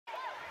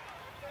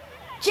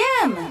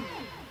Jim!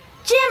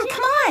 Jim,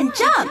 come on,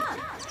 jump!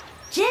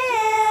 Jim!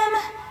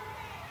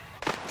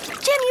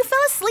 Jim, you fell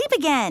asleep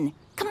again.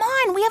 Come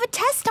on, we have a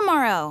test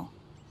tomorrow.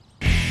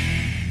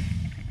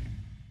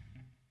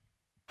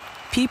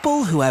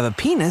 People who have a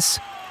penis,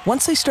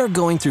 once they start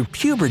going through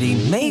puberty,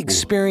 may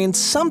experience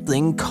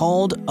something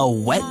called a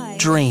wet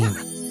dream.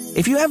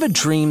 If you have a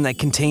dream that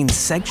contains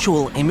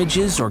sexual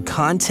images or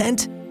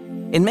content,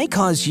 it may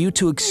cause you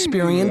to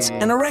experience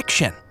an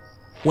erection,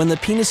 when the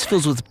penis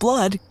fills with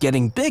blood,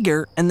 getting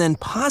bigger, and then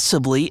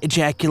possibly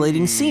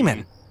ejaculating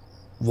semen.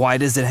 Why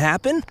does it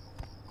happen?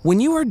 When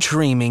you are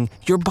dreaming,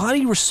 your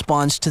body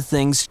responds to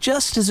things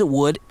just as it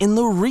would in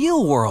the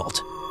real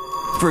world.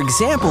 For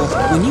example,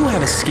 when you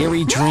have a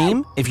scary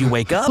dream, if you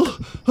wake up,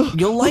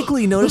 you'll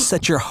likely notice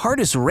that your heart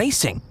is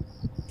racing.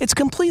 It's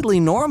completely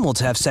normal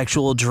to have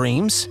sexual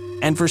dreams,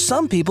 and for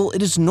some people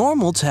it is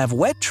normal to have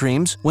wet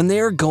dreams when they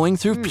are going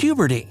through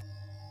puberty.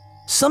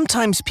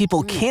 Sometimes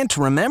people can't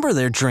remember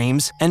their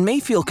dreams and may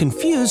feel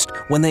confused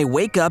when they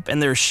wake up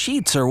and their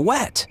sheets are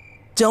wet.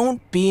 Don't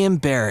be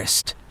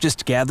embarrassed.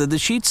 Just gather the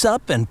sheets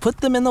up and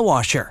put them in the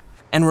washer.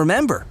 And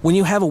remember, when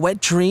you have a wet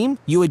dream,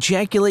 you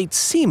ejaculate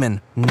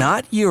semen,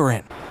 not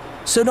urine.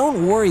 So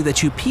don't worry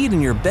that you peed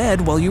in your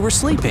bed while you were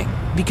sleeping,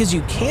 because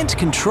you can't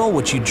control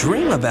what you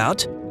dream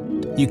about.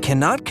 You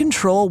cannot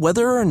control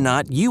whether or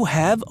not you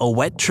have a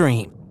wet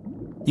dream.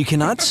 You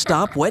cannot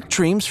stop wet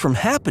dreams from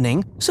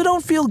happening, so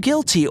don't feel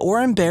guilty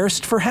or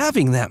embarrassed for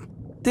having them.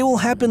 They will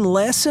happen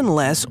less and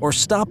less or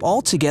stop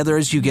altogether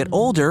as you get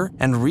older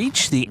and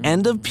reach the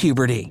end of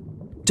puberty.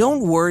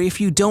 Don't worry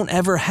if you don't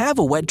ever have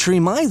a wet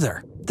dream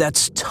either.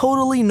 That's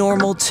totally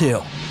normal too.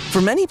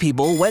 For many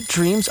people, wet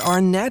dreams are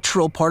a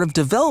natural part of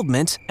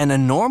development and a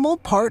normal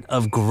part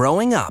of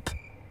growing up.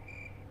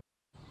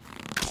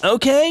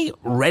 Okay,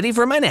 ready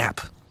for my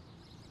nap.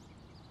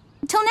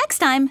 Until next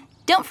time,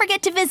 don't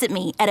forget to visit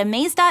me at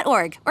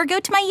Amaze.org or go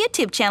to my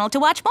YouTube channel to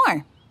watch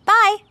more.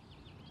 Bye!